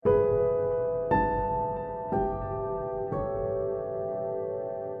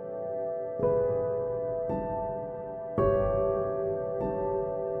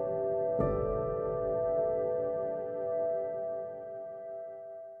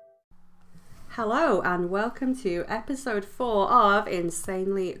Hello and welcome to episode 4 of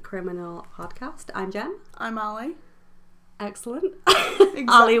Insanely Criminal Podcast. I'm Jen. I'm Ali. Excellent. Exactly.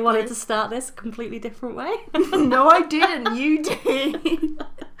 Ali wanted to start this a completely different way. No, I didn't. You did.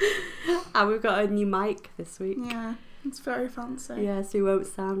 And we've got a new mic this week. Yeah, it's very fancy. Yeah, so we won't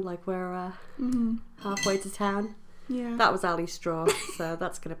sound like we're halfway to town. Yeah. That was Ali's straw, so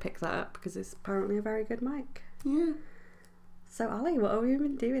that's going to pick that up because it's apparently a very good mic. Yeah. So Ali, what have we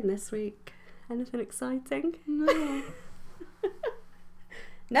been doing this week? Anything exciting? No.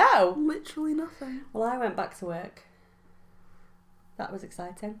 No! Literally nothing. Well, I went back to work. That was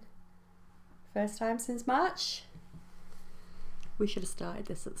exciting. First time since March. We should have started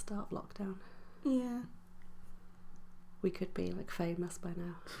this at the start of lockdown. Yeah. We could be like famous by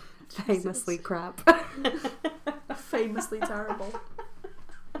now. Famously crap. Famously terrible.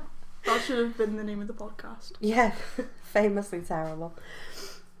 That should have been the name of the podcast. Yeah, famously terrible.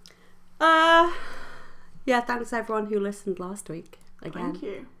 Yeah, thanks everyone who listened last week. Again. Thank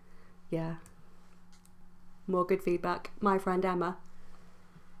you. Yeah. More good feedback. My friend Emma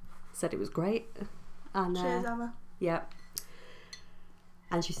said it was great. And Cheers, Emma. yeah.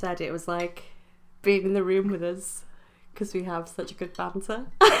 And she said it was like being in the room with us because we have such a good banter.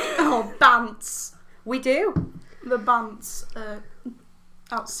 Oh, bants. We do. The bants are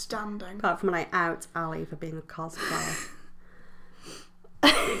outstanding. Apart from when I out Ali for being a cosplayer.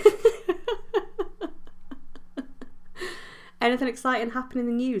 Anything exciting happened in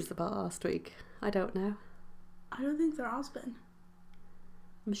the news about last week? I don't know. I don't think there has been.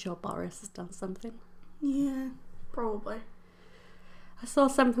 I'm sure Boris has done something. Yeah, probably. I saw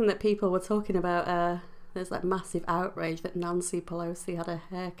something that people were talking about. There's like massive outrage that Nancy Pelosi had a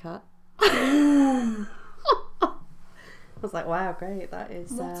haircut. I was like, wow, great. That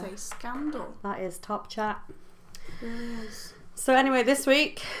is... What a scandal. That is top chat. It really is. So anyway, this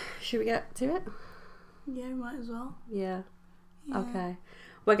week, should we get to it? Yeah, might as well. Yeah. Yeah. Okay.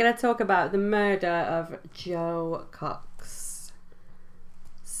 We're going to talk about the murder of Jo Cox.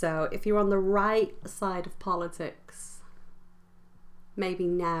 So if you're on the right side of politics, maybe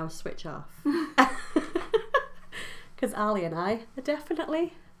now switch off. Because Ali and I are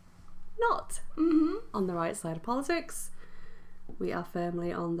definitely not on the right side of politics. We are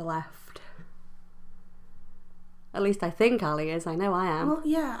firmly on the left. At least I think Ali is. I know I am. Well,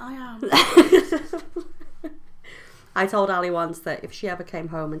 yeah, I am. I told Ali once that if she ever came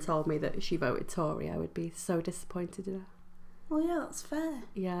home and told me that she voted Tory, I would be so disappointed in her. Well, yeah, that's fair.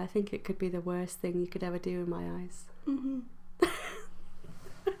 Yeah, I think it could be the worst thing you could ever do in my eyes.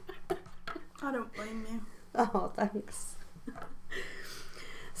 I don't blame you. Oh, thanks.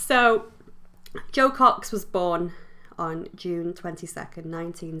 So, Jo Cox was born on June 22nd,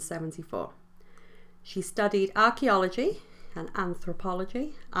 1974. She studied archaeology and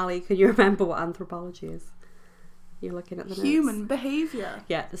anthropology. Ali, can you remember what anthropology is? You're looking at the notes. Human behaviour.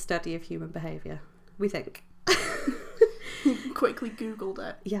 Yeah, the study of human behaviour. We think. You quickly Googled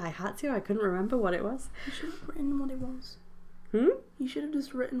it. Yeah, I had to. I couldn't remember what it was. You should have written what it was. You should have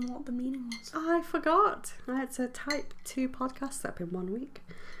just written what the meaning was. I forgot. I had to type 2 podcasts up in 1 week.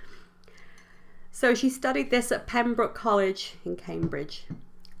 So she studied this at Pembroke College in Cambridge.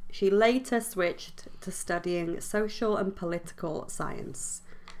 She later switched to studying social and political science.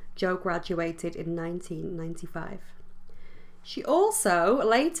 Jo graduated in 1995. She also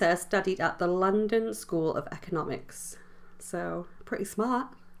later studied at the London School of Economics. So, pretty smart.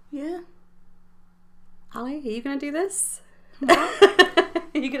 Yeah. Ali, are you going to do this? What?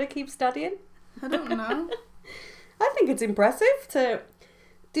 Are you going to keep studying? I don't know. I think it's impressive to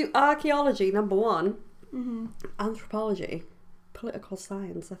do archaeology, number 1, anthropology, political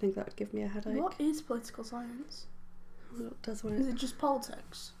science. I think that would give me a headache. What is political science? Does what Is it just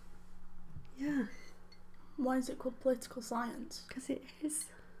politics? Yeah, Why is it called political science? because it is.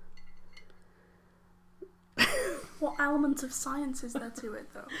 What element of science is there to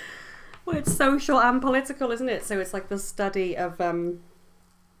it, though? Well, it's social and political, isn't it? So it's like the study of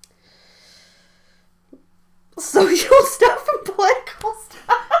social stuff and political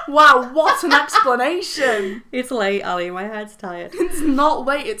stuff. Wow, what an explanation! It's late, Ali. My head's tired. It's not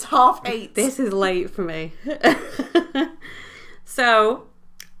late, it's 8:30. This is late for me. So,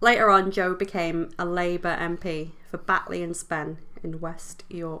 later on, Jo became a Labour MP for Batley and Spen in West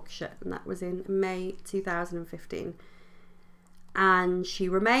Yorkshire, and that was in May 2015. And she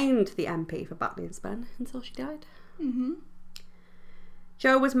remained the MP for Batley and Spen until she died.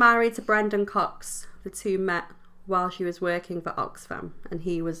 Jo was married to Brendan Cox. The two met while she was working for Oxfam, and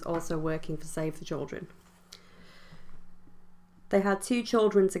he was also working for Save the Children. They had 2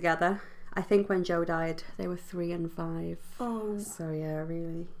 children together. I think when Jo died, they were 3 and 5. Oh. So yeah,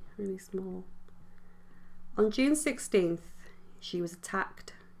 really, really small. On June 16th, she was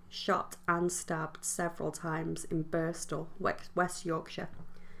attacked, shot and stabbed several times in Birstall, West Yorkshire,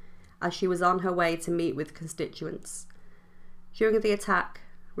 as she was on her way to meet with constituents. During the attack,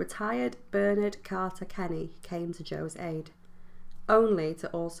 retired Bernard Carter Kenny came to Jo's aid, only to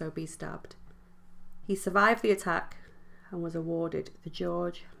also be stabbed. He survived the attack and was awarded the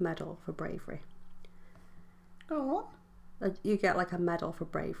George Medal for Bravery. Oh, what? You get like a medal for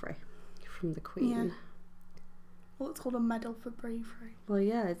bravery from the Queen. Yeah. Well, it's called a medal for bravery. Well,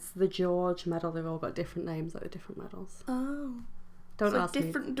 yeah, it's the George Medal. They've all got different names, like the different medals. Oh. Don't so ask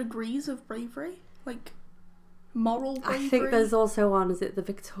different me. degrees of bravery? Like moral bravery? I think there's also one, is it the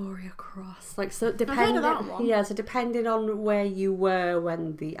Victoria Cross? Like, so depending, I've heard of that one. Yeah, so depending on where you were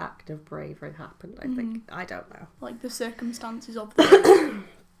when the act of bravery happened, I think. I don't know. Like the circumstances of the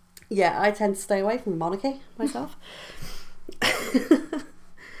Yeah, I tend to stay away from the monarchy myself.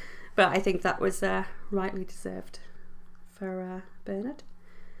 But I think that was rightly deserved for Bernard.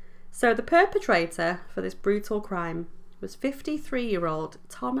 So the perpetrator for this brutal crime was 53-year-old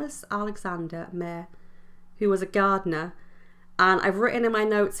Thomas Alexander Mayer, who was a gardener. And I've written in my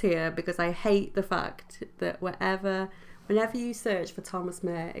notes here, because I hate the fact that whenever you search for Thomas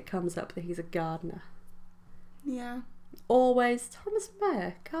Mayer, it comes up that he's a gardener. Yeah. Always Thomas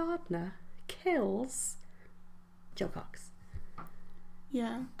Mayer, gardener, kills Jo Cox.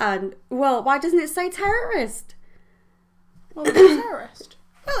 Yeah. And, well, why doesn't it say terrorist? Well, he's a terrorist.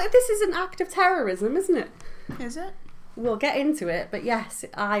 Well, this is an act of terrorism, isn't it? Is it? We'll get into it, but yes,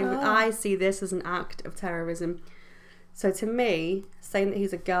 I see this as an act of terrorism. So to me, saying that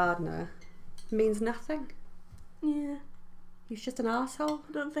he's a gardener means nothing. Yeah. He's just an arsehole.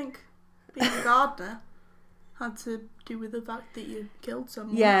 I don't think being a gardener had to do with the fact that you killed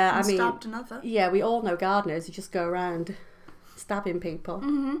someone Yeah, and stabbed another. Yeah, we all know gardeners who just go around stabbing people.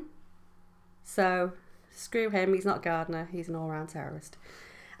 Mm-hmm. So, screw him, he's not a gardener, he's an all-round terrorist.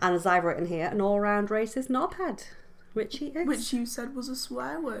 And as I've written here, an all-round racist knobhead, which he is. Which you said was a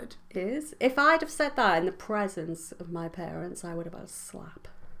swear word. Is. If I'd have said that in the presence of my parents, I would have had a slap.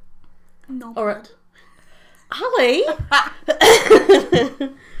 Not Or bad. Ali!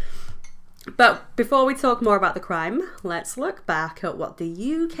 But before we talk more about the crime, let's look back at what the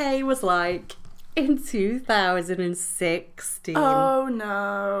UK was like in 2016. Oh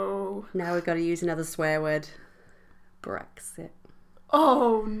no. Now we've got to use another swear word. Brexit.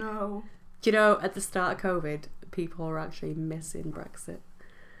 Oh no. Do you know, at the start of COVID, people are actually missing Brexit.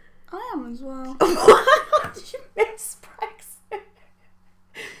 I am as well. Why did you miss Brexit?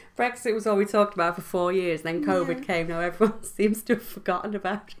 Brexit was all we talked about for 4 years, then COVID came, now everyone seems to have forgotten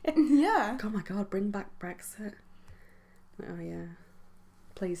about it. Yeah. Oh my god, bring back Brexit. Oh yeah.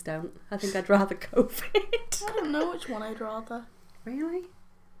 Please don't. I think I'd rather COVID. I don't know which one I'd rather. Really?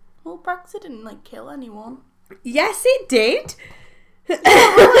 Well, Brexit didn't kill anyone. Yes, it did. Not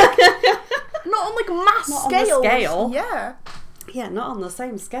on mass Not on the scale. scale. Yeah. Yeah, not on the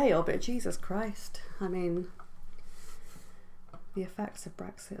same scale, but Jesus Christ. I mean, the effects of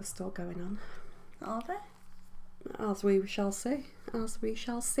Brexit are still going on. Are they? As we shall see. As we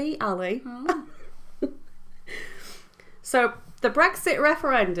shall see, Ali. Oh. So, the Brexit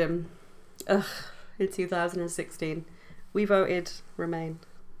referendum in 2016. We voted Remain.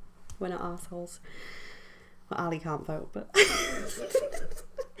 We're not arseholes. Well, Ali can't vote, but...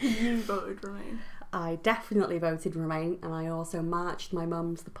 You voted Remain. I definitely voted Remain, and I also marched my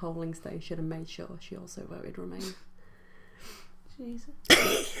mum to the polling station and made sure she also voted Remain. Jesus.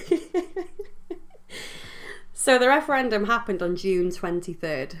 So the referendum happened on June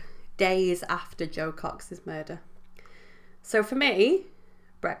 23rd, days after Jo Cox's murder. So for me,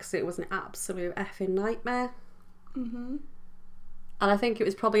 Brexit was an absolute effing nightmare. Mm-hmm. And I think it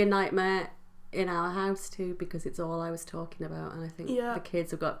was probably a nightmare in our house too, because it's all I was talking about, and I think the kids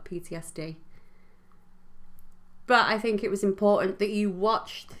have got PTSD. But I think it was important that you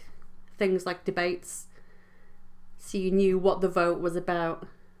watched things like debates, so you knew what the vote was about.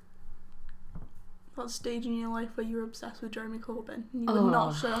 That stage in your life where you were obsessed with Jeremy Corbyn. You would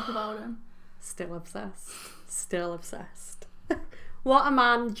not shut up about him. Still obsessed. Still obsessed. What a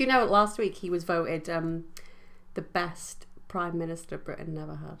man. Do you know, last week he was voted the best Prime Minister Britain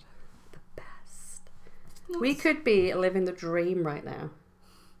never had. The best. We could be living the dream right now.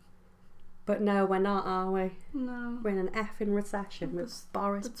 But no, we're not, are we? No. We're in an effing recession with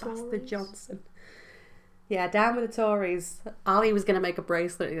Boris Bastard Tories. Johnson. Yeah, down with the Tories. Ali was going to make a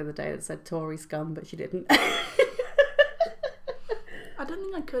bracelet the other day that said Tory scum, but she didn't. I don't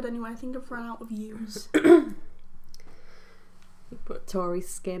think I could anyway. I think I've run out of use. Put Tory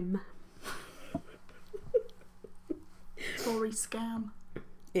skim. Tory scam.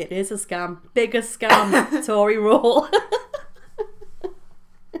 It is a scam. Biggest scam. Tory rule.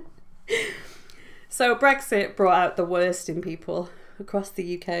 So Brexit brought out the worst in people across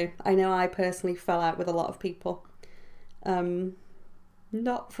the UK. I know I personally fell out with a lot of people.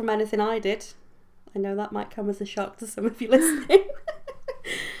 Not from anything I did. I know that might come as a shock to some of you listening.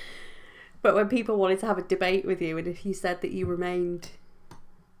 But when people wanted to have a debate with you, and if you said that you remained,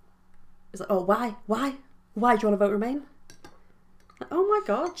 it's like, oh, why? Why do you want to vote Remain? Like, oh my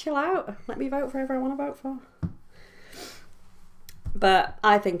God, chill out. Let me vote for whoever I want to vote for. But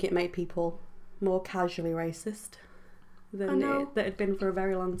I think it made people more casually racist than it had been for a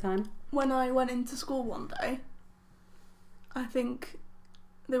very long time. When I went into school one day, I think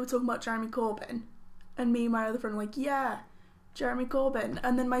they were talking about Jeremy Corbyn, and me and my other friend were like, yeah, Jeremy Corbyn.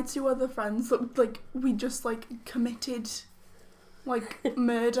 And then my two other friends looked like we just like committed like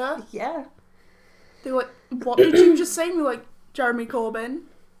murder. Yeah. They were like, what did you just say? And we were like, Jeremy Corbyn.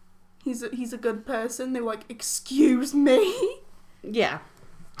 He's a good person. They were like, excuse me? Yeah.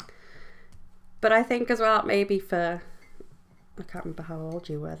 But I think as well, maybe for, I can't remember how old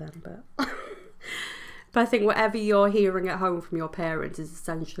you were then, but but I think whatever you're hearing at home from your parents is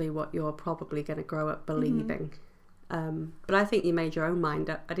essentially what you're probably going to grow up believing. But I think you made your own mind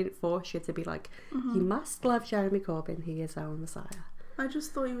up. I didn't force you to be like, you must love Jeremy Corbyn, he is our Messiah. I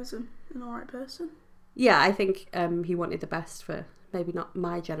just thought he was an alright person. Yeah, I think he wanted the best for maybe not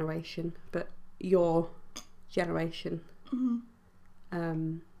my generation, but your generation. I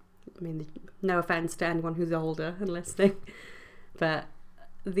mean, no offence to anyone who's older and listening, but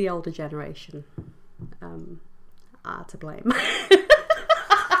the older generation are to blame.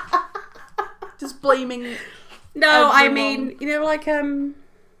 Just blaming. No, everyone. I mean, you know, like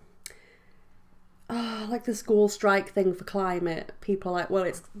the school strike thing for climate. People are like, well,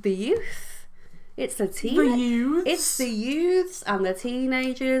 it's the youth. It's the youths. It's the youths and the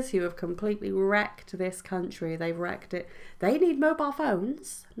teenagers who have completely wrecked this country. They've wrecked it. They need mobile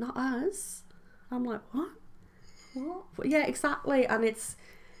phones, not us. I'm like, what? Yeah, exactly. And it's,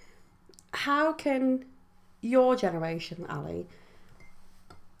 how can your generation, Ali,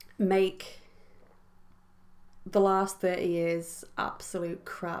 make the last 30 years absolute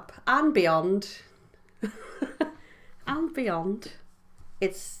crap and beyond? And beyond.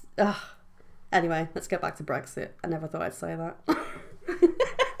 It's, anyway, let's get back to Brexit. I never thought I'd say that.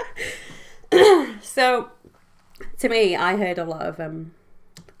 So, to me, I heard a lot of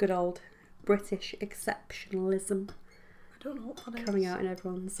good old British exceptionalism. I don't know what that is. Coming out in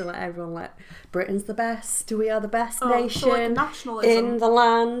everyone. So, like, everyone, like, Britain's the best. We are the best nation so like nationalism. in the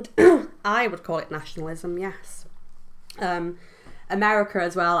land. I would call it nationalism, yes. America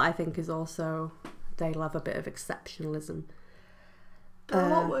as well, I think, is also, they love a bit of exceptionalism. They're a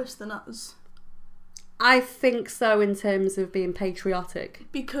lot worse than us. I think so, in terms of being patriotic.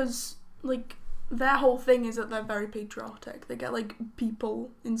 Because, like, their whole thing is that they're very patriotic. They get, like,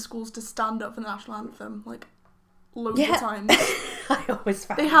 people in schools to stand up for the national anthem, like, loads of times. I always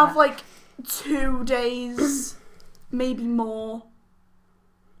find they have, like, 2 days, maybe more,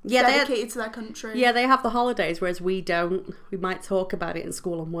 dedicated to their country. Yeah, they have the holidays, whereas we don't. We might talk about it in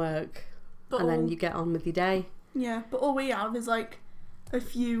school and work, and then you get on with your day. Yeah, but all we have is, like, a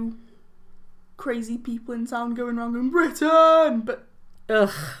few crazy people in town going around going, Britain! But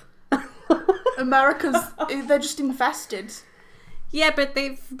ugh. America's, they're just infested. Yeah, but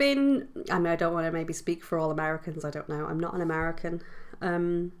they've been, I mean, I don't want to maybe speak for all Americans, I don't know, I'm not an American.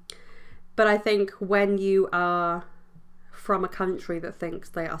 But I think when you are from a country that thinks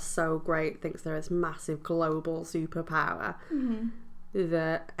they are so great, thinks they're this massive global superpower,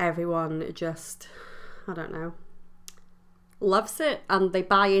 that everyone just, I don't know, loves it and they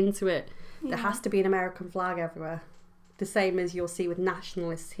buy into it. There has to be an American flag everywhere. The same as you'll see with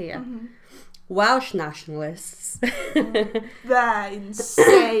nationalists here. Welsh nationalists. They're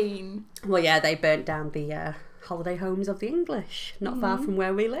insane. Well, yeah, they burnt down the holiday homes of the English, not far from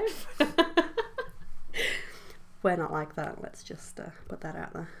where we live. We're not like that, let's just put that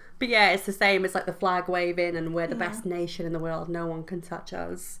out there. But yeah, it's the same as like the flag waving and we're the best nation in the world, no one can touch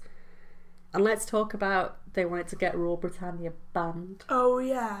us. And let's talk about, they wanted to get Rule Britannia banned. Oh,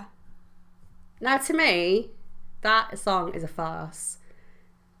 yeah. Now, to me, that song is a farce.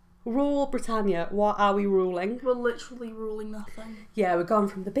 Rule Britannia, what are we ruling? We're literally ruling nothing. Yeah, we've gone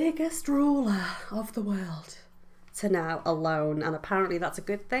from the biggest ruler of the world to now alone, and apparently that's a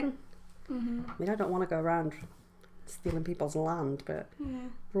good thing. I mean, I don't want to go around stealing people's land, but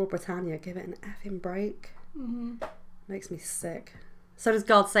Rule Britannia, give it an effing break. Makes me sick. So does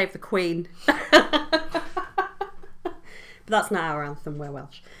God Save the Queen. But that's not our anthem, we're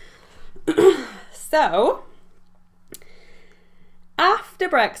Welsh. So, after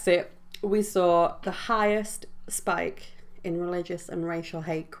after Brexit, we saw the highest spike in religious and racial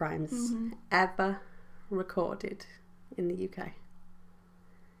hate crimes ever recorded in the UK.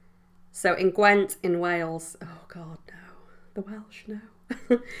 So in Gwent, in Wales, oh God, no. The Welsh, no.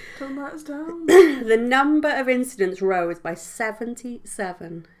 Don't let us down. The number of incidents rose by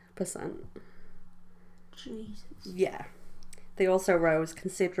 77%. Jesus. Yeah. They also rose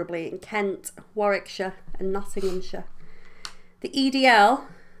considerably in Kent, Warwickshire and Nottinghamshire. The EDL,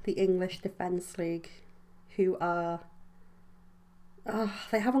 the English Defence League, who are...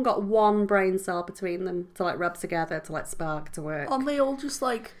 they haven't got one brain cell between them to like rub together, to like spark, to work. Aren't they all just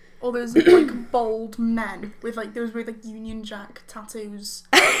like... Or there's like bald men with like those with like Union Jack tattoos.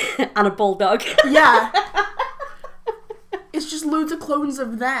 And a bulldog. Yeah. It's just loads of clones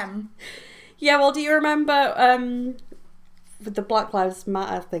of them. Yeah, well, do you remember with the Black Lives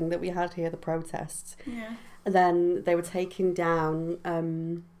Matter thing that we had here, the protests? Yeah. And then they were taking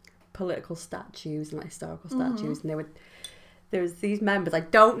down political statues and like historical statues, and there was these members, I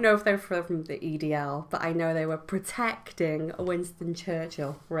don't know if they're from the EDL, but I know they were protecting Winston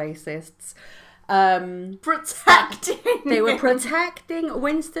Churchill, racists. Protecting? They were protecting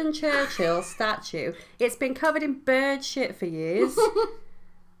Winston Churchill statue. It's been covered in bird shit for years.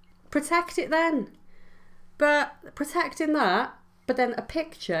 Protect it then. But protecting that, but then a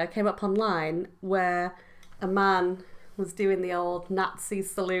picture came up online where a man was doing the old Nazi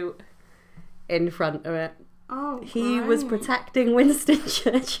salute in front of it. Oh, he was protecting Winston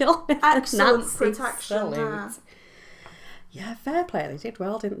Churchill. Excellent Nazi protection salute. there. Yeah, fair play. They did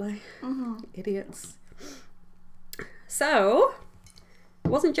well, didn't they? Idiots. So, it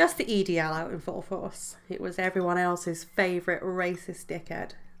wasn't just the EDL out in full force. It was everyone else's favourite racist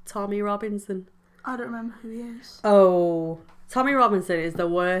dickhead, Tommy Robinson. I don't remember who he is. Oh, Tommy Robinson is the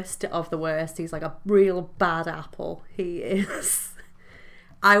worst of the worst. He's like a real bad apple. He is.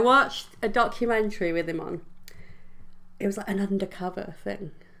 I watched a documentary with him on. It was like an undercover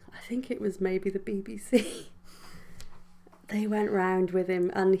thing. I think it was maybe the BBC. They went round with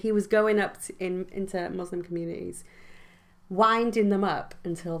him and he was going up into Muslim communities, winding them up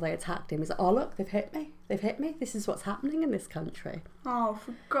until they attacked him. He's like, oh look, they've hit me. They've hit me. This is what's happening in this country. Oh,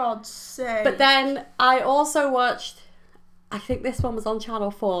 for God's sake. But then I also watched, I think this one was on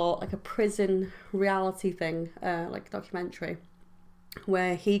Channel 4, like a prison reality thing, like documentary,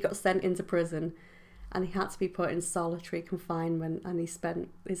 where he got sent into prison and he had to be put in solitary confinement, and he spent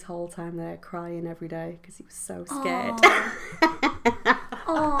his whole time there crying every day because he was so scared.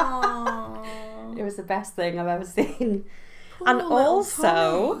 Oh. It was the best thing I've ever seen. Poor And little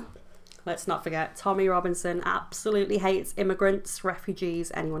also, Tommy. let's not forget, Tommy Robinson absolutely hates immigrants,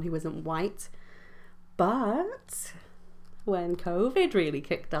 refugees, anyone who isn't white. But when COVID really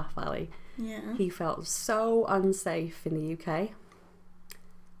kicked off, Ali, Yeah. he felt so unsafe in the UK.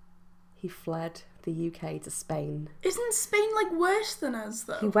 He fled the UK to Spain. Isn't Spain like worse than us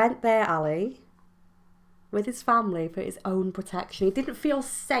though? He went there, Ali, with his family for his own protection. He didn't feel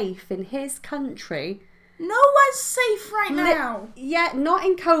safe in his country. Nowhere's safe right now. Yeah, not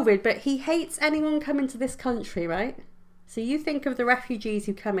in COVID, but he hates anyone coming to this country, right? So you think of the refugees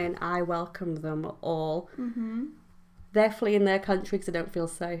who come in, I welcome them all. Mm-hmm. They're fleeing their country because they don't feel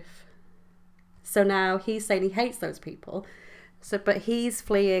safe. So now he's saying he hates those people. But he's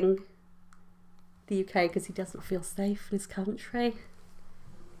fleeing the UK because he doesn't feel safe in his country.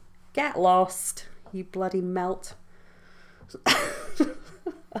 Get lost, you bloody melt.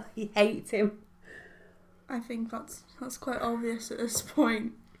 He hates him. I think that's quite obvious at this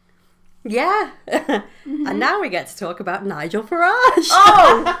point. Yeah. And now we get to talk about Nigel Farage.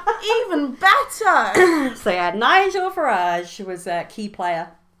 Oh, even better. So yeah, Nigel Farage was a key player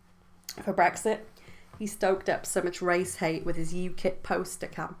for Brexit. He stoked up so much race hate with his UKIP poster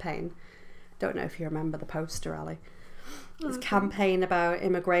campaign. Don't know if you remember the poster, Ali. His campaign about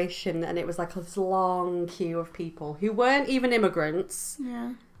immigration, and it was like this long queue of people who weren't even immigrants,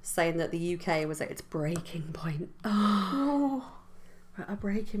 Yeah. saying that the UK was at its breaking point. Oh. We're at a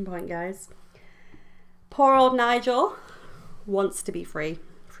breaking point, guys. Poor old Nigel wants to be free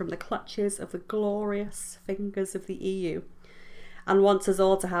from the clutches of the glorious fingers of the EU and wants us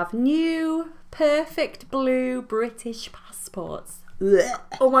all to have new, perfect blue British passports.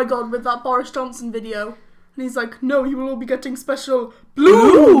 Oh my God, with that Boris Johnson video. And he's like, no, you will all be getting special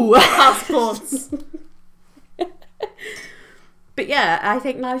blue passports. But yeah, I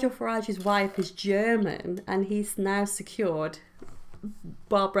think Nigel Farage's wife is German, and he's now secured,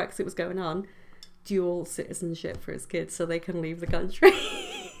 while Brexit was going on, dual citizenship for his kids so they can leave the country.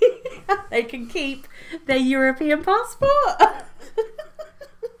 They can keep their European passport.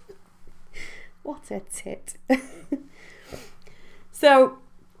 What a tit. So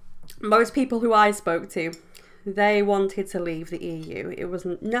most people who I spoke to, they wanted to leave the EU. It was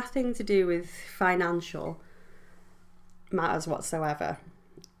nothing to do with financial matters whatsoever.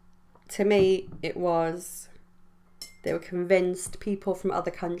 To me, it was they were convinced people from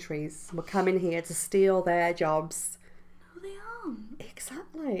other countries were coming here to steal their jobs. No, they aren't.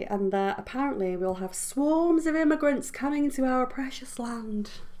 Exactly. And apparently we'll have swarms of immigrants coming to our precious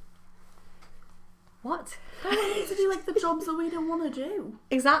land. What? They need to do like the jobs that we don't want to do.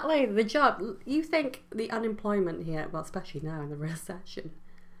 Exactly, the job. You think the unemployment here, well, especially now in the recession,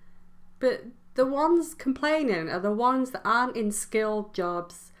 but the ones complaining are the ones that aren't in skilled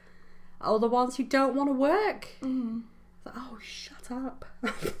jobs, or the ones who don't want to work. Mm-hmm. Oh, shut up.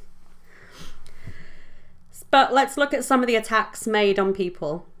 But let's look at some of the attacks made on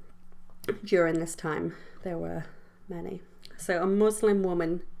people during this time. There were many. So a Muslim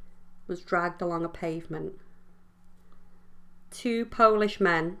woman was dragged along a pavement. 2 Polish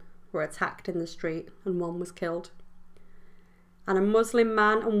men were attacked in the street and 1 was killed. And a Muslim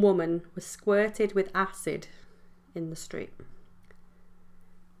man and woman were squirted with acid in the street.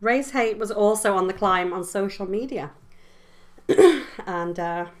 Race hate was also on the climb on social media. And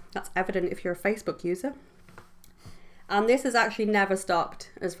that's evident if you're a Facebook user. And this has actually never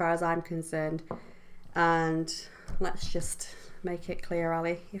stopped as far as I'm concerned. And let's just make it clear,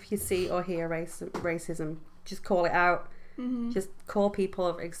 Ali. If you see or hear racism, just call it out. Mm-hmm. Just call people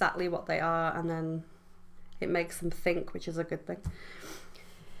of exactly what they are, and then it makes them think, which is a good thing.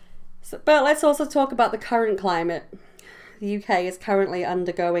 So, but let's also talk about the current climate. The UK is currently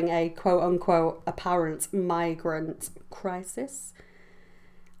undergoing a quote-unquote apparent migrant crisis.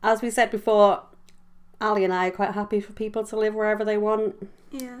 As we said before, Ali and I are quite happy for people to live wherever they want.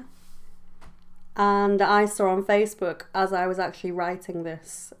 Yeah. And I saw on Facebook, as I was actually writing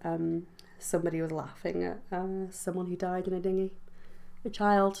this, somebody was laughing at someone who died in a dinghy. A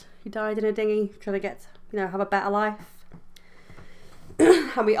child who died in a dinghy, trying to get, have a better life.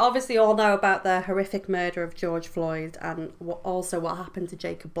 And we obviously all know about the horrific murder of George Floyd, and also what happened to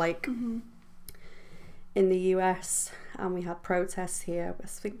Jacob Blake in the US. And we had protests here. I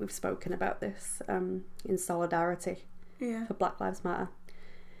think we've spoken about this in solidarity for Black Lives Matter.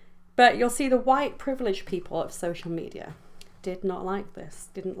 But you'll see the white privileged people of social media did not like this,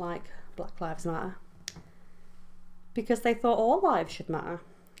 didn't like Black Lives Matter, because they thought all lives should matter.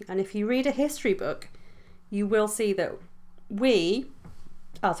 And if you read a history book, you will see that we,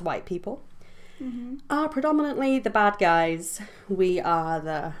 as white people, are predominantly the bad guys. We are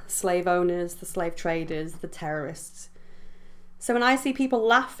the slave owners, the slave traders, the terrorists. So when I see people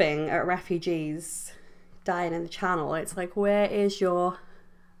laughing at refugees dying in the Channel, it's like, where is your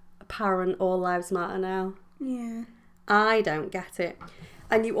apparent all lives matter now? Yeah. I don't get it.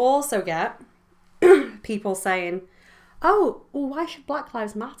 And you also get people saying, oh, well, why should Black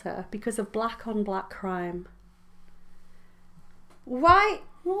Lives Matter? Because of black on black crime. Why?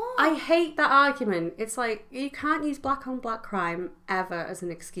 What? I hate that argument. It's like, you can't use black on black crime ever as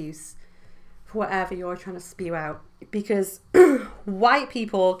an excuse for whatever you're trying to spew out. Because white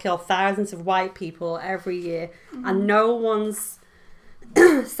people kill thousands of white people every year, and no one's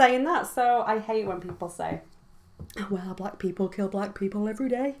saying that. So I hate when people say, well, black people kill black people every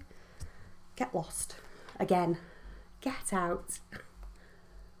day. Get lost. Again. Get out.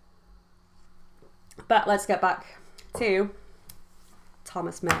 But let's get back to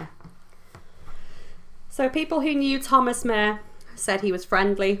Thomas Mehr. So people who knew Thomas Mehr said he was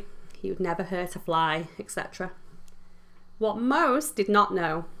friendly, he would never hurt a fly, etc. What most did not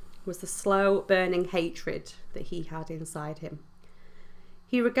know was the slow burning hatred that he had inside him.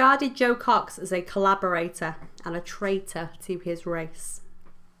 He regarded Jo Cox as a collaborator and a traitor to his race.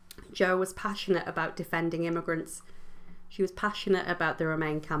 Jo was passionate about defending immigrants. She was passionate about the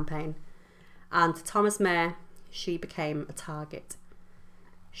Remain campaign. And to Thomas Mehr, she became a target.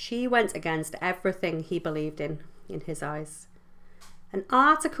 She went against everything he believed in his eyes. An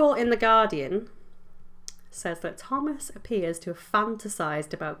article in The Guardian says that Thomas appears to have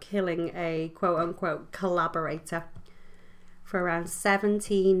fantasized about killing a quote-unquote collaborator for around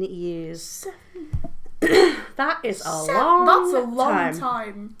 17 years. That is a long time. That's a long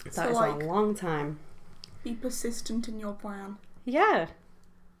time. That is a long time. Be persistent in your plan. Yeah.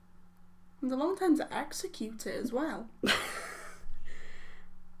 And a long time to execute it as well.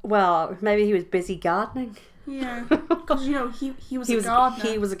 Well, maybe he was busy gardening. Yeah. Because, he was a gardener.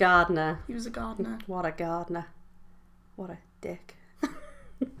 He was a gardener. He was a gardener. What a gardener. What a dick.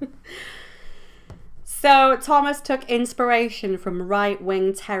 So Thomas took inspiration from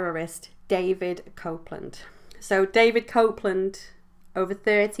right-wing terrorist David Copeland. So David Copeland, over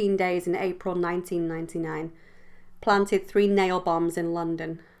 13 days in April 1999, planted 3 nail bombs in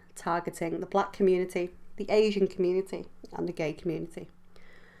London, targeting the black community, the Asian community, and the gay community.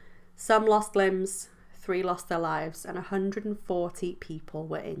 Some lost limbs, 3 lost their lives, and 140 people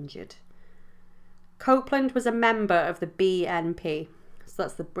were injured. Copeland was a member of the BNP, so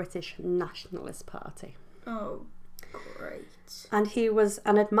that's the British Nationalist Party. Oh, great. And he was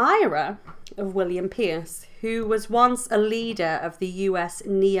an admirer of William Pierce, who was once a leader of the US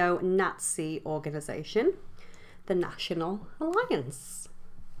neo-Nazi organisation, the National Alliance.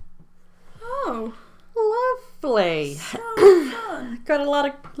 Oh, lovely. so fun. Got a lot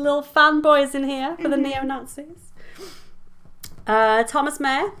of little fanboys in here for the neo-Nazis. Thomas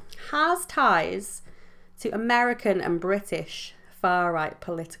More has ties to American and British far-right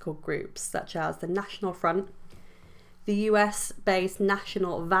political groups such as the National Front, the US-based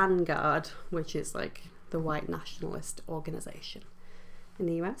National Vanguard, which is like the white nationalist organisation in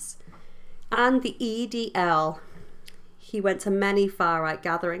the US, and the EDL. He went to many far-right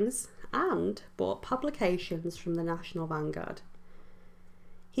gatherings and bought publications from the National Vanguard.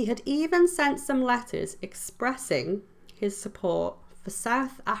 He had even sent some letters expressing his support for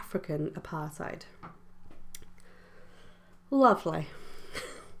South African apartheid. Lovely.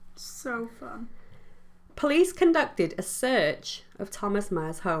 So fun. Police conducted a search of Thomas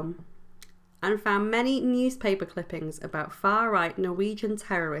More's home and found many newspaper clippings about far-right Norwegian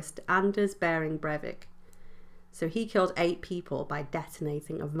terrorist Anders Behring Breivik. So he killed 8 people by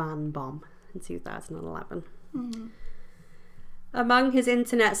detonating a van bomb in 2011. Mm-hmm. Among his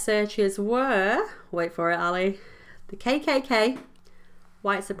internet searches were, wait for it, Ali, the KKK,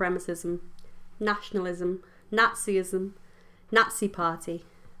 white supremacism, nationalism, Nazism, Nazi Party,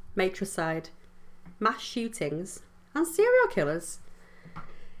 matricide, mass shootings, and serial killers.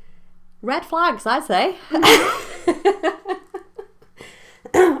 Red flags, I say.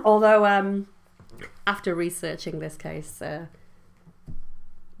 Although, after researching this case,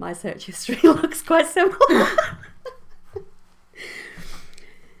 my search history looks quite similar.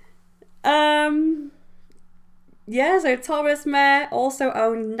 Yeah, so Thomas More also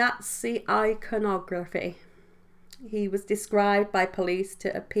owned Nazi iconography. He was described by police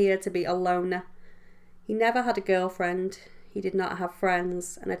to appear to be a loner. He never had a girlfriend, he did not have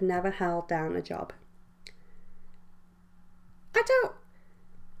friends, and had never held down a job.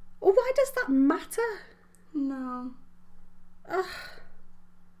 Why does that matter? No. Ugh.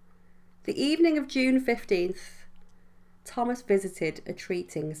 The evening of June 15th, Thomas visited a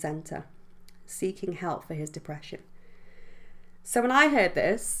treating centre, seeking help for his depression. So when I heard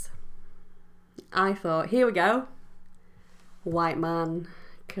this, I thought, here we go. White man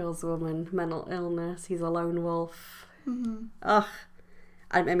kills woman, mental illness, he's a lone wolf. Mm-hmm. Ugh,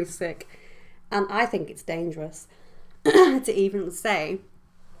 it made me sick. And I think it's dangerous to even say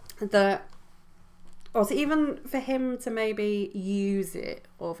that, or to even for him to maybe use it,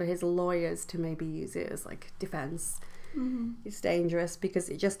 or for his lawyers to maybe use it as like defence. Mm-hmm. It's dangerous because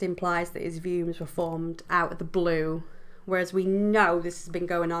it just implies that his views were formed out of the blue, whereas we know this has been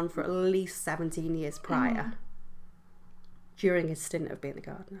going on for at least 17 years prior, during his stint of being a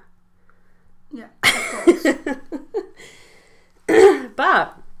gardener. Yeah, of course.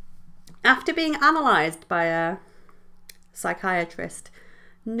 But after being analysed by a psychiatrist,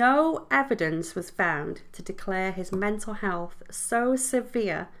 no evidence was found to declare his mental health so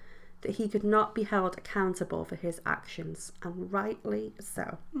severe that he could not be held accountable for his actions, and rightly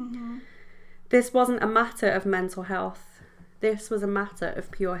so. Mm-hmm. This wasn't a matter of mental health. This was a matter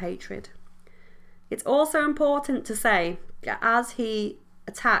of pure hatred. It's also important to say that as he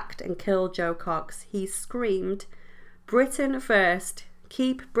attacked and killed Joe Cox, he screamed, "Britain first,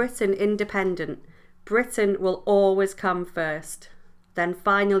 keep Britain independent, Britain will always come first," then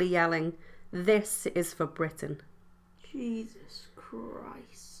finally yelling, "This is for Britain." Jesus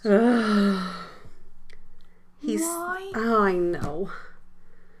Christ. He's, Why? Oh, I know.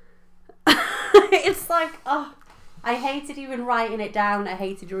 It's like, oh, I hated even writing it down. I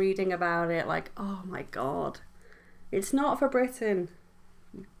hated reading about it. Like, oh my God. It's not for Britain,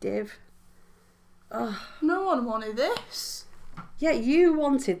 you div. Ugh. No one wanted this. Yeah, you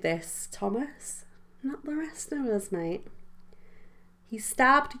wanted this, Thomas. Not the rest of us, mate. He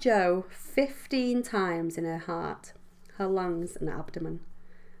stabbed Jo 15 times in her heart, her lungs and abdomen.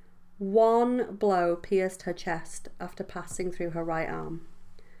 One blow pierced her chest after passing through her right arm,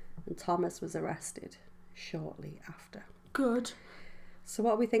 and Thomas was arrested shortly after. Good. So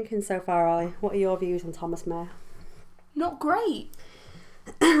what are we thinking so far, Ollie? What are your views on Thomas More? Not great.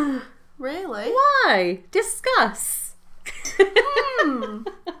 Really? Why? Discuss. I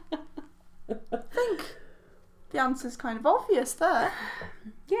think the answer's kind of obvious there.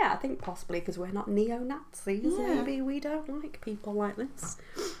 Yeah, I think possibly because we're not neo-Nazis. Yeah. Maybe we don't like people like this.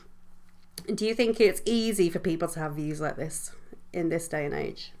 Do you think it's easy for people to have views like this in this day and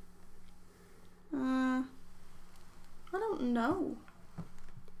age? I don't know.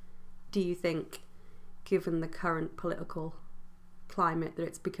 Do you think, given the current political climate, that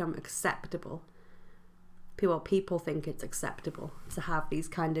it's become acceptable? People think it's acceptable to have these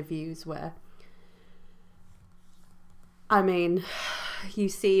kind of views where, I mean, you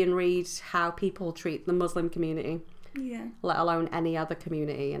see and read how people treat the Muslim community, Yeah. let alone any other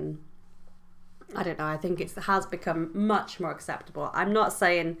community, and I don't know, I think it has become much more acceptable. I'm not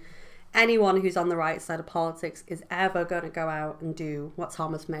saying anyone who's on the right side of politics is ever going to go out and do what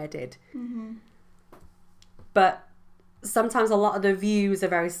Thomas May did. Mm-hmm. But sometimes a lot of the views are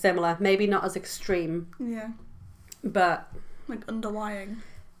very similar, maybe not as extreme, Yeah. but Like underlying.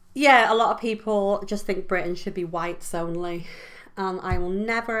 yeah, a lot of people just think Britain should be whites only, and I will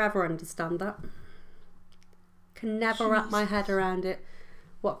never ever understand that. Can never wrap my head around it.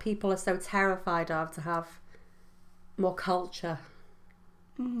 What people are so terrified of, to have more culture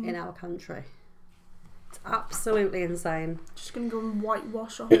in our country. It's absolutely insane. Just gonna go and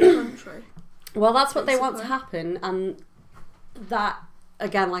whitewash a whole country. Well, that's what they want to Basically. happen, and that,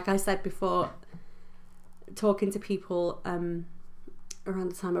 again, like I said before, talking to people around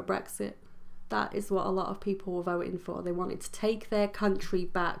the time of Brexit, that is what a lot of people were voting for. They wanted to take their country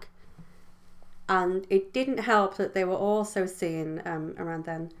back, and it didn't help that they were also seeing around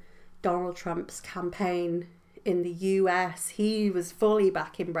then Donald Trump's campaign in the US. He was fully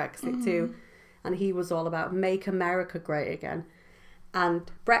backing Brexit too, and he was all about make America great again. And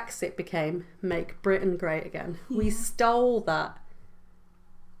Brexit became make Britain great again. We stole that.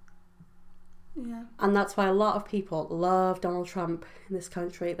 Yeah. And that's why a lot of people love Donald Trump in this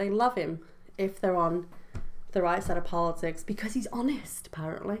country. They love him if they're on the right side of politics, because he's honest,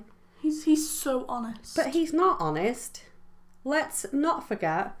 apparently. He's so honest. But he's not honest. Let's not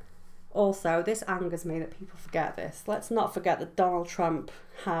forget, also, this angers me that people forget this. Let's not forget that Donald Trump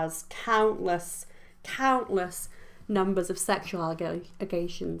has countless numbers of sexual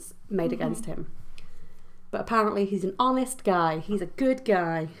allegations made against him. But apparently he's an honest guy. He's a good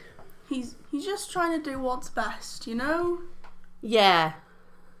guy. He's just trying to do what's best, you know? Yeah.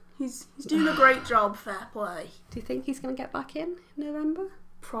 He's doing a great job, fair play. Do you think he's going to get back in November?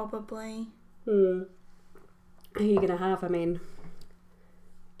 Probably. Who are you going to have? I mean,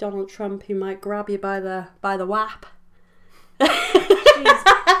 Donald Trump, who might grab you by the wap. You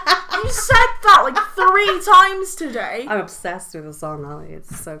said that like 3 times today. I'm obsessed with the song, Ali.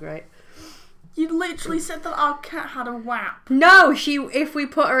 It's so great. You literally said that our cat had a whap. No, if we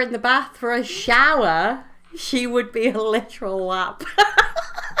put her in the bath for a shower, she would be a literal wap.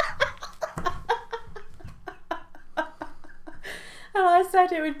 And I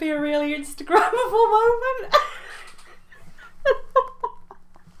said it would be a really Instagrammable moment.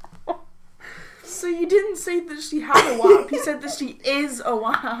 So you didn't say that she had a whap, you said that she is a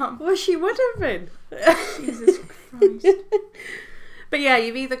whap. Well, she would have been. Jesus Christ. But yeah,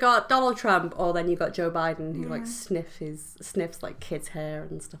 you've either got Donald Trump or then you've got Joe Biden, who like sniffs like kids' hair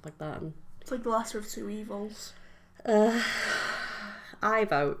and stuff like that. And, It's like the lesser of two evils. I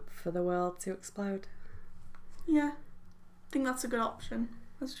vote for the world to explode. Yeah. I think that's a good option.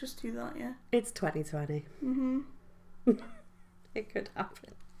 Let's just do that, yeah. It's 2020. Mm-hmm. It could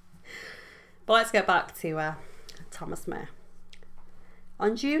happen. But let's get back to Thomas May.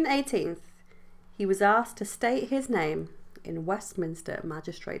 On June 18th, he was asked to state his name in Westminster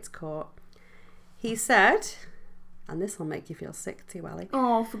Magistrates Court. He said, and this will make you feel sick too, Ali.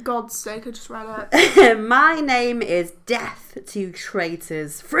 Oh, for God's sake, I just read it. My name is Death to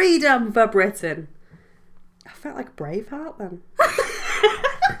Traitors, Freedom for Britain. I felt like Braveheart then.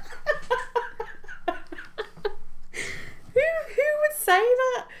 Who would say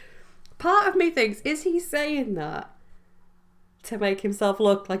that? Part of me thinks, is he saying that to make himself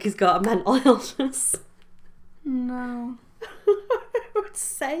look like he's got a mental illness? No. Who would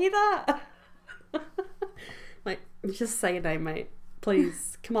say that? Like, just say your name, mate.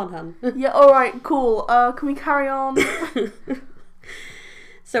 Please. Come on, hun. Yeah, alright, cool. Can we carry on?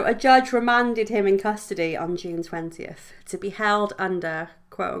 So a judge remanded him in custody on June 20th to be held under,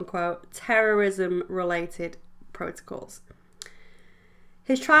 quote-unquote, terrorism-related protocols.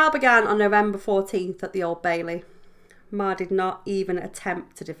 His trial began on November 14th at the Old Bailey. Ma did not even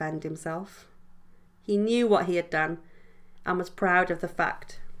attempt to defend himself. He knew what he had done and was proud of the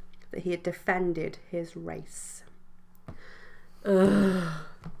fact that he had defended his race. Ugh.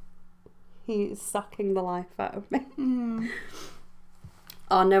 He is sucking the life out of me.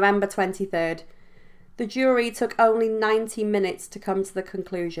 On November 23rd, The jury took only 90 minutes to come to the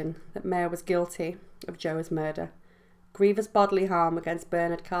conclusion that Mayer was guilty of Joe's murder, grievous bodily harm against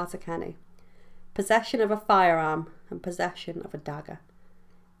Bernard Carter Kenny, possession of a firearm, and possession of a dagger.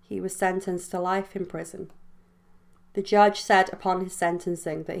 He was sentenced to life in prison. The judge said upon his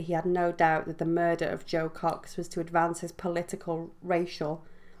sentencing that he had no doubt that the murder of Joe Cox was to advance his political, racial,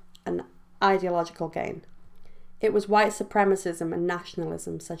 and ideological gain. It was white supremacism and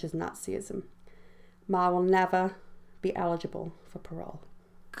nationalism such as Nazism. Maher will never be eligible for parole.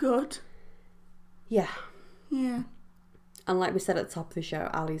 Good. Yeah. Yeah. And like we said at the top of the show,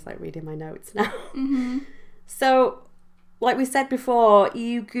 Ali's like reading my notes now. Mm-hmm. So, like we said before,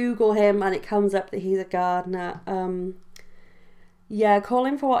 you Google him and it comes up that he's a gardener. Yeah, call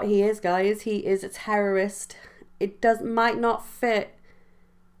him for what he is, guys. He is a terrorist. It might not fit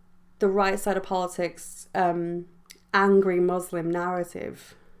the right side of politics, angry Muslim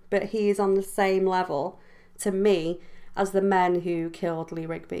narrative, but he is on the same level to me as the men who killed Lee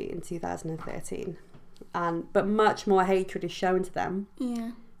Rigby in 2013. But much more hatred is shown to them.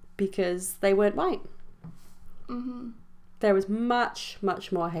 Yeah. Because they weren't white. Mm-hmm. There was much,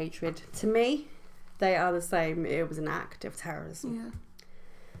 much more hatred. To me, they are the same. It was an act of terrorism. Yeah.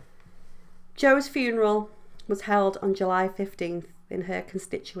 Joe's funeral was held on July 15th in her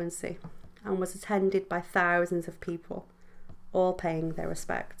constituency and was attended by thousands of people, all paying their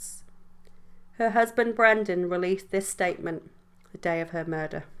respects. Her husband Brendan released this statement the day of her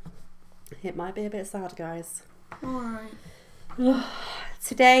murder. It might be a bit sad, guys. Alright.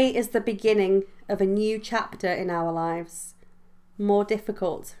 Today is the beginning of a new chapter in our lives. More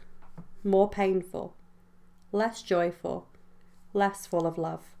difficult, more painful, less joyful, less full of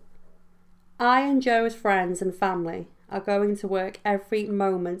love. I and Joe's friends and family are going to work every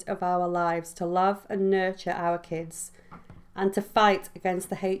moment of our lives to love and nurture our kids and to fight against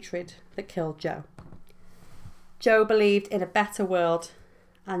the hatred that killed Joe. Joe believed in a better world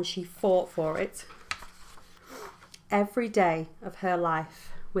and she fought for it every day of her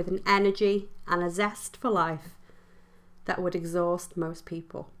life with an energy and a zest for life that would exhaust most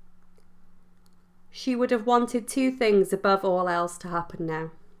people. She would have wanted two things above all else to happen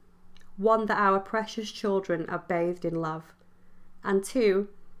now. One, that our precious children are bathed in love, and two,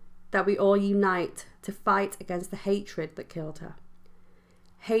 that we all unite to fight against the hatred that killed her.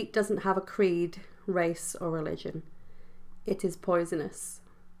 Hate doesn't have a creed, race, or religion. It is poisonous.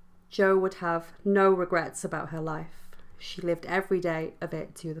 Joe would have no regrets about her life. She lived every day of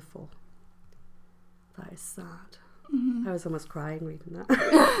it to the full. That is sad. Mm-hmm. I was almost crying reading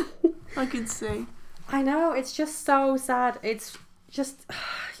that. I could see. I know, it's just so sad. It's just,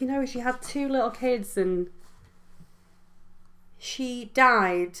 you know, she had two little kids and she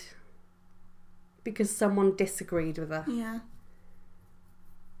died because someone disagreed with her. Yeah.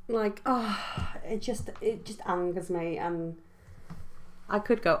 Like, it just angers me, and I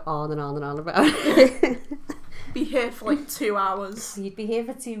could go on and on and on about it. Be here for like 2 hours. You'd be here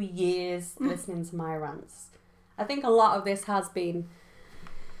for 2 years listening to my rants. I think a lot of this has been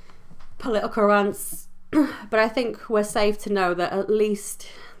political rants, but I think we're safe to know that at least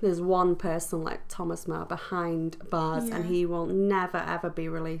there's one person like Thomas Maher behind bars, and he will never ever be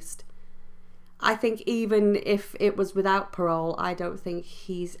released. I think even if it was without parole, I don't think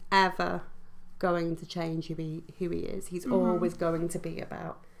he's ever going to change who he is. He's always going to be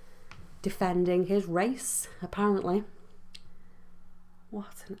about defending his race, apparently.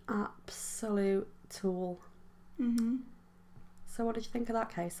 What an absolute tool. Mm-hmm. So what did you think of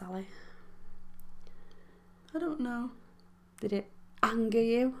that case, Sally? I don't know. Did it anger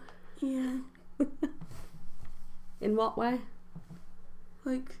you? Yeah. In what way?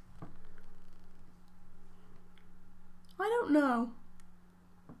 Like, I don't know.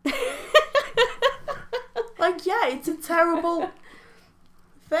 Like, yeah, it's a terrible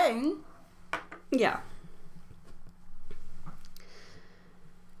thing. Yeah.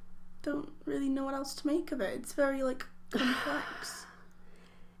 Don't really know what else to make of it. It's very, like, complex.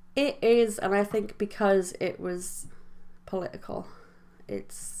 It is, and I think because it was political,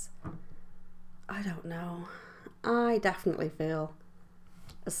 I don't know. I definitely feel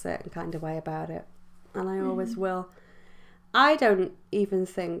a certain kind of way about it, and I always will. I don't even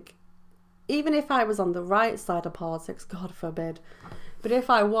think, even if I was on the right side of politics, God forbid, but if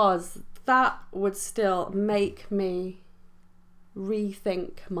I was, that would still make me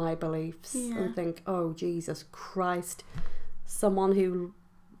rethink my beliefs and think, oh, Jesus Christ, someone who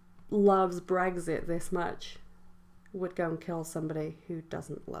loves Brexit this much would go and kill somebody who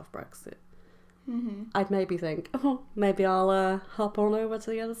doesn't love Brexit. Mm-hmm. I'd maybe think, oh, maybe I'll hop on over to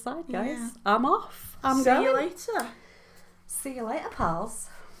the other side, guys. Yeah. I'm off. I'm See going. you later. See you later, pals.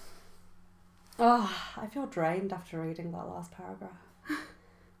 Oh, I feel drained after reading that last paragraph.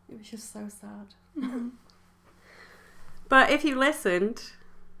 It was just so sad. Mm-hmm. But if you listened,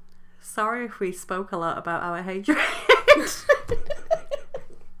 sorry if we spoke a lot about our hatred.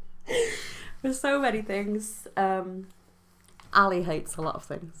 There's so many things. Ali hates a lot of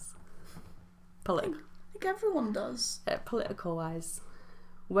things. I think everyone does. Political wise.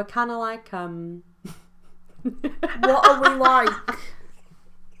 We're kind of like... What are we like?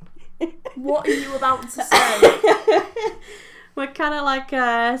 What are you about to say? We're kind of like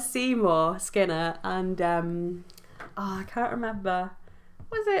Seymour Skinner and I can't remember.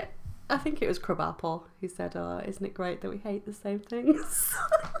 Was it? I think it was Crabapple who said, "Oh, isn't it great that we hate the same things?"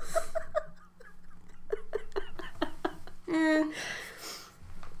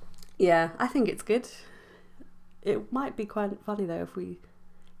 Yeah, I think it's good. It might be quite funny though if we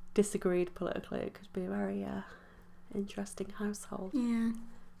disagreed politically. It could be a very interesting household. Yeah.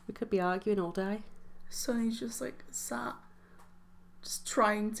 We could be arguing all day. Sonny's just like sat, just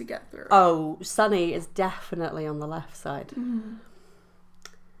trying to get through. Oh, Sonny is definitely on the left side. Mm.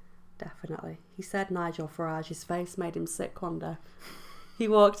 Definitely. He said Nigel Farage's face made him sick one day. He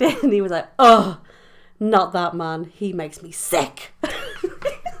walked in and he was like, "Oh, not that man. He makes me sick."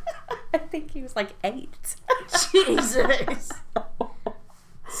 I think he was like 8. Jesus.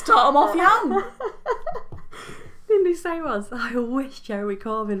 Start him off young. Didn't he say was, "I wish Jeremy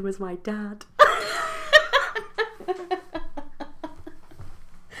Corbyn was my dad."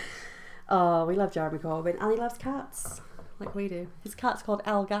 Oh, we love Jeremy Corbyn and he loves cats, like we do. His cat's called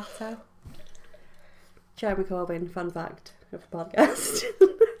El Gato. Jeremy Corbyn, fun fact of the podcast.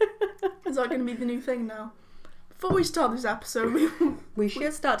 Is that going to be the new thing now? Before we start this episode, we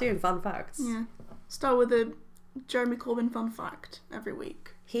should start doing fun facts. Yeah. Start with a Jeremy Corbyn fun fact every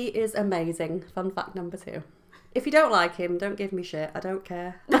week. He is amazing. Fun fact number 2. If you don't like him, don't give me shit. I don't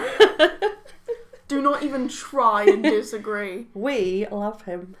care. Do not even try and disagree. We love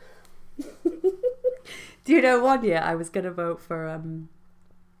him. Do you know, one year I was going to vote for,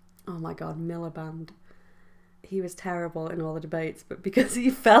 oh my God, Miliband. He was terrible in all the debates, but because he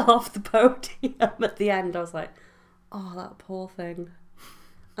fell off the podium at the end, I was like, oh, that poor thing.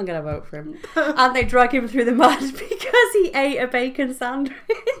 I'm going to vote for him. And they drug him through the mud because he ate a bacon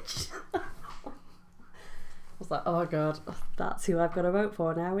sandwich. I was like, oh God, that's who I've got to vote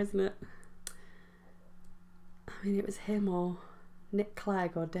for now, isn't it? I mean, it was him or Nick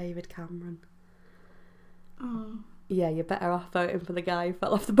Clegg or David Cameron. Oh. Yeah, you're better off voting for the guy who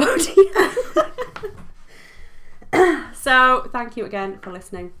fell off the podium. So, thank you again for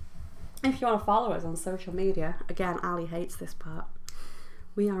listening. If you want to follow us on social media, again, Ali hates this part.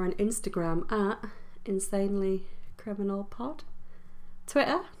 We are on Instagram at Insanely Criminal Pod.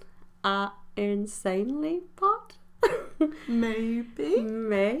 Twitter at Insanely Pod.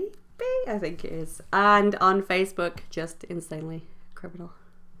 Maybe, I think it is. And on Facebook, just Insanely Criminal.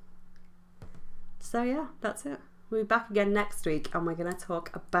 So yeah, that's it. We'll be back again next week and we're going to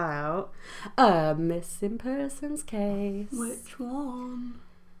talk about a missing persons case. Which one?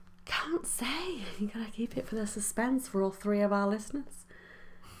 Can't say. You got to keep it for the suspense for all 3 of our listeners.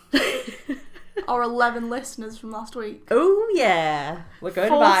 Our 11 listeners from last week. Oh yeah, we're going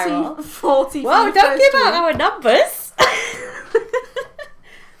viral. 40. Whoa, don't give out our numbers.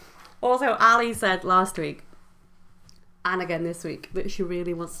 Also, Ali said last week, and again this week, that she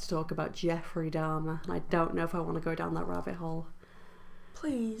really wants to talk about Jeffrey Dahmer, and I don't know if I want to go down that rabbit hole.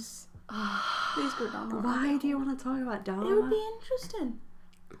 Please. Please go down that rabbit Why hole. do you want to talk about Dahmer? It would be interesting.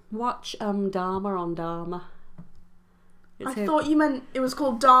 Watch Dahmer on Dahmer. I thought you meant it was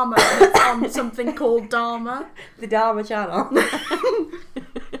called Dahmer and it's on something called Dahmer. The Dahmer channel.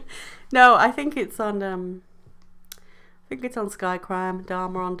 No, I think it's on Sky Crime,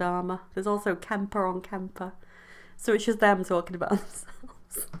 Dahmer on Dahmer. There's also Kemper on Kemper. So it's just them talking about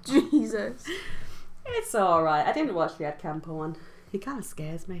themselves. Jesus. It's alright. I didn't watch the Ed Kemper one. He kind of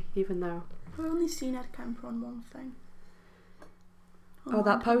scares me, even though... I've only seen Ed Kemper on one thing. Oh,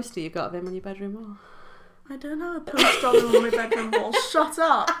 that poster you got of him on your bedroom wall. I don't have a poster of him on my bedroom wall. Shut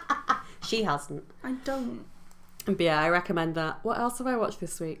up. She hasn't. I don't. But yeah, I recommend that. What else have I watched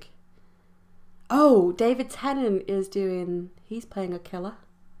this week? Oh, David Tennant he's playing a killer.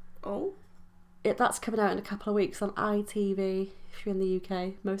 Oh? That's coming out in a couple of weeks on ITV, if you're in the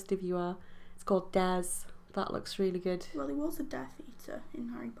UK. Most of you are. It's called Des. That looks really good. Well, he was a Death Eater in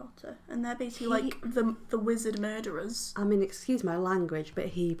Harry Potter, and they're basically like the wizard murderers. I mean, excuse my language, but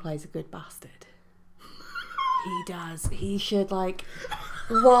he plays a good bastard. He does. He should,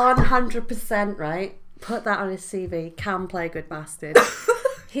 100%, right? Put that on his CV. Can play a good bastard.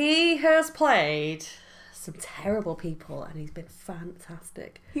 He has played some terrible people, and he's been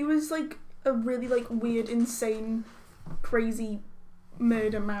fantastic. He was a really like weird, insane, crazy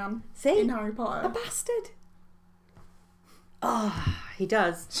murder man See? in Harry A Potter. bastard. Oh, he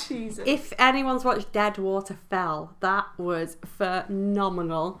does. Jesus. If anyone's watched Dead Water Fell, that was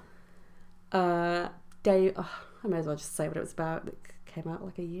phenomenal. I may as well just say what it was about. It came out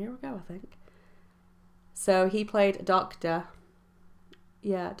like a year ago, I think. So he played a doctor.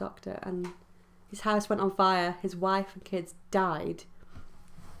 Yeah, doctor. And his house went on fire. His wife and kids died.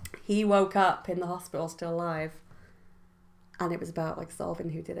 He woke up in the hospital still alive. And it was about like solving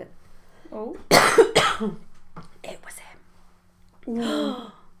who did it. Oh. It was him.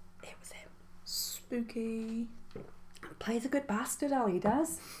 It was him. Spooky. Plays a good bastard, Ali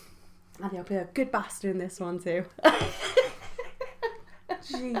does. And he'll play a good bastard in this one too.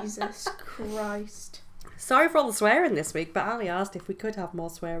 Jesus Christ. Sorry for all the swearing this week, but Ali asked if we could have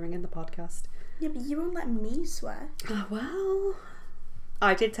more swearing in the podcast. Yeah, but you won't let me swear. Oh, well.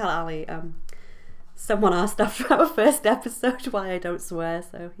 I did tell Ali, someone asked after our first episode why I don't swear,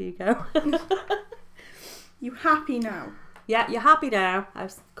 so here you go. You happy now? Yeah, you're happy now.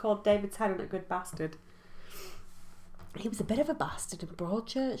 I've called David Tennant a good bastard. He was a bit of a bastard in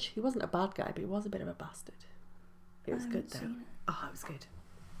Broadchurch. He wasn't a bad guy, but he was a bit of a bastard. It was good, though. Oh, it was good.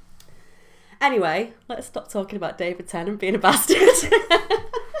 Anyway, let's stop talking about David Tennant being a bastard.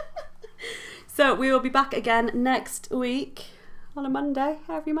 So we will be back again next week on a Monday,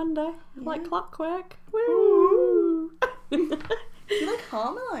 every Monday, like clockwork. Woo! You like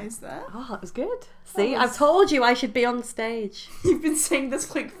harmonised there. Oh, that was good. See, I've told you I should be on stage. You've been saying this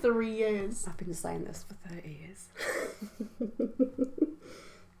for like 3 years. I've been saying this for 30 years.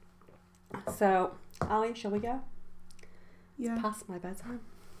 So, Ali, shall we go? Yeah. It's past my bedtime.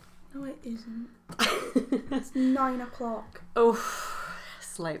 No, it isn't. It's 9 o'clock. Oh,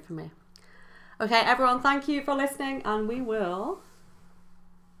 it's late for me. Okay, everyone, thank you for listening, and we will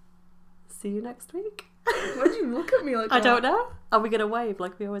see you next week. Why did you look at me like that? I don't know. Are we going to wave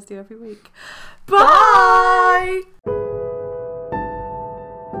like we always do every week? Bye!